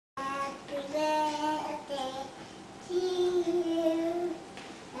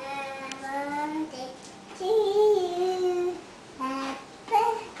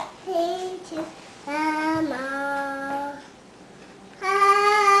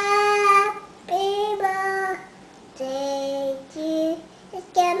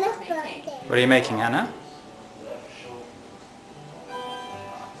What are you making, Hannah?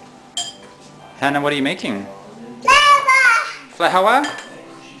 Hannah, what are you making? Flour!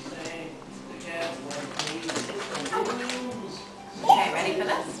 Okay, ready for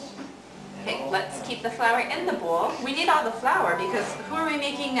this? Okay, let's keep the flour in the bowl. We need all the flour because who are we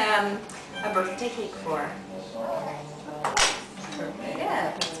making a birthday cake for?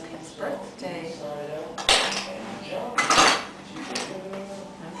 Yeah, it's Pip's birthday.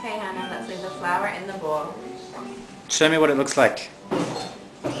 Okay, Hannah, let's leave the flour in the bowl. Show me what it looks like.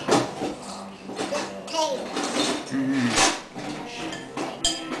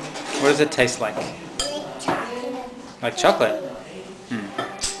 What does it taste like? Like chocolate?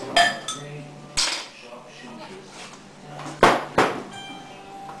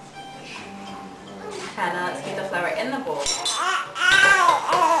 Hannah, let's keep the flour in the bowl.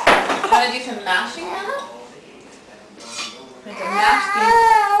 Want to do some mashing, Hannah? We have to mash these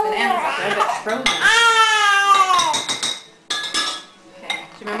bananas up. They're a bit frozen. Okay,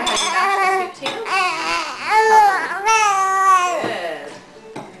 do you remember how you mash the sweet potatoes? Good.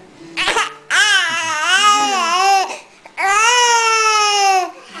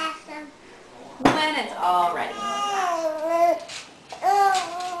 When it's all ready.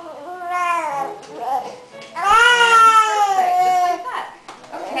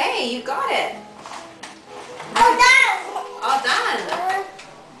 You got it. All done. All done.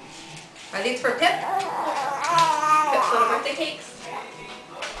 Are these for Pip? Pip's little birthday cakes?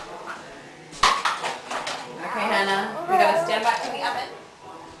 Okay, Hannah. We gotta stand back to the oven.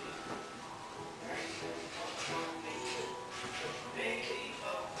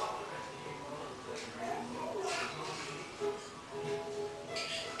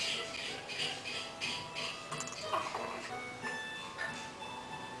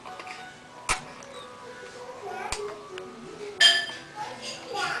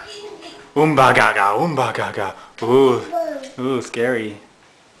 Umbagaga, umbagaga. Ooh, ooh, scary.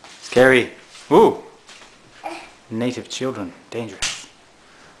 Scary. Ooh. Native children, dangerous.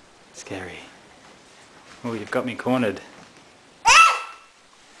 Scary. Oh, you've got me cornered.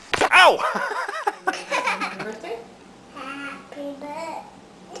 Ow! Happy birthday? Happy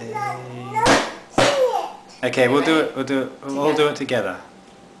birthday. Day. Okay, we'll do it. We'll all do it together.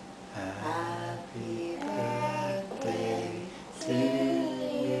 Happy birthday to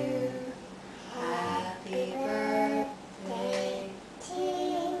you. Happy birthday To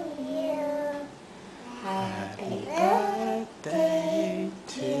you. Happy Birthday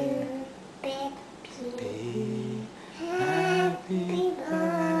to Baby. Happy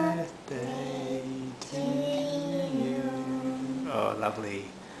birthday to you. Oh, lovely.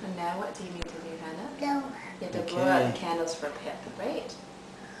 And now what do you need to do, Hannah? No. You have to blow out Okay. the candles for Pip, right?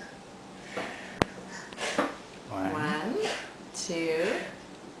 One. 1, 2,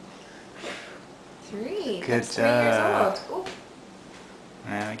 3. Good That's 3 years job. old. Ooh.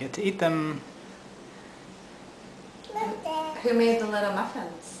 Now we get to eat them. Birthday. Who made the little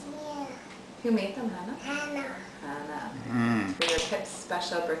muffins? Yeah. Who made them, Hannah? Hannah. Hannah. Mm. For your Pip's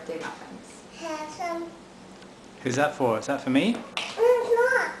special birthday muffins. Have some. Who's that for? Is that for me? It's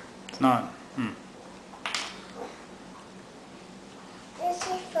not. It's not. Hmm. This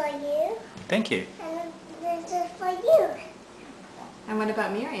is for you. Thank you. And this is for you. And what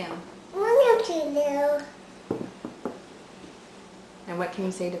about Miriam? One to you. And what can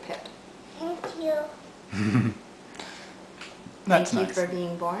you say to Pip? Thank you. That's Thank nice. you for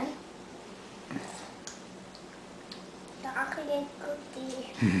being born. Chocolate cookie.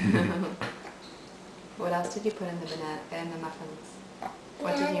 What else did you put in the muffins?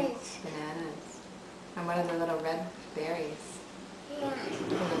 What did you? Bananas. Bananas. And what are the little red berries? Yeah.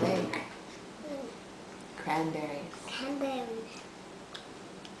 What are they? Cranberries. Cranberries.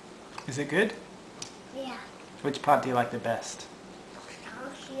 Is it good? Yeah. Which part do you like the best?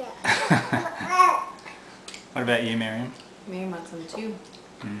 Oh, yeah. What about you, Miriam? Miriam wants them too.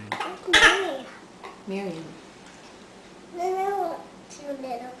 Mommy. Miriam. No, too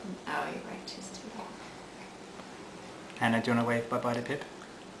little. Oh, you're right. She's too little. Hannah, do you want to wave bye-bye to Pip?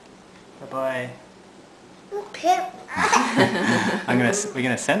 Bye-bye. Pip. We're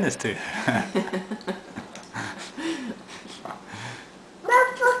gonna send this to her. Look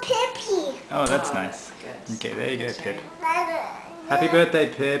for Pippy. Oh, that's Oh, nice. that's good. Okay, there you go, Pip. Happy Happy birthday,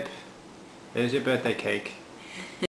 Pip. There's your birthday cake.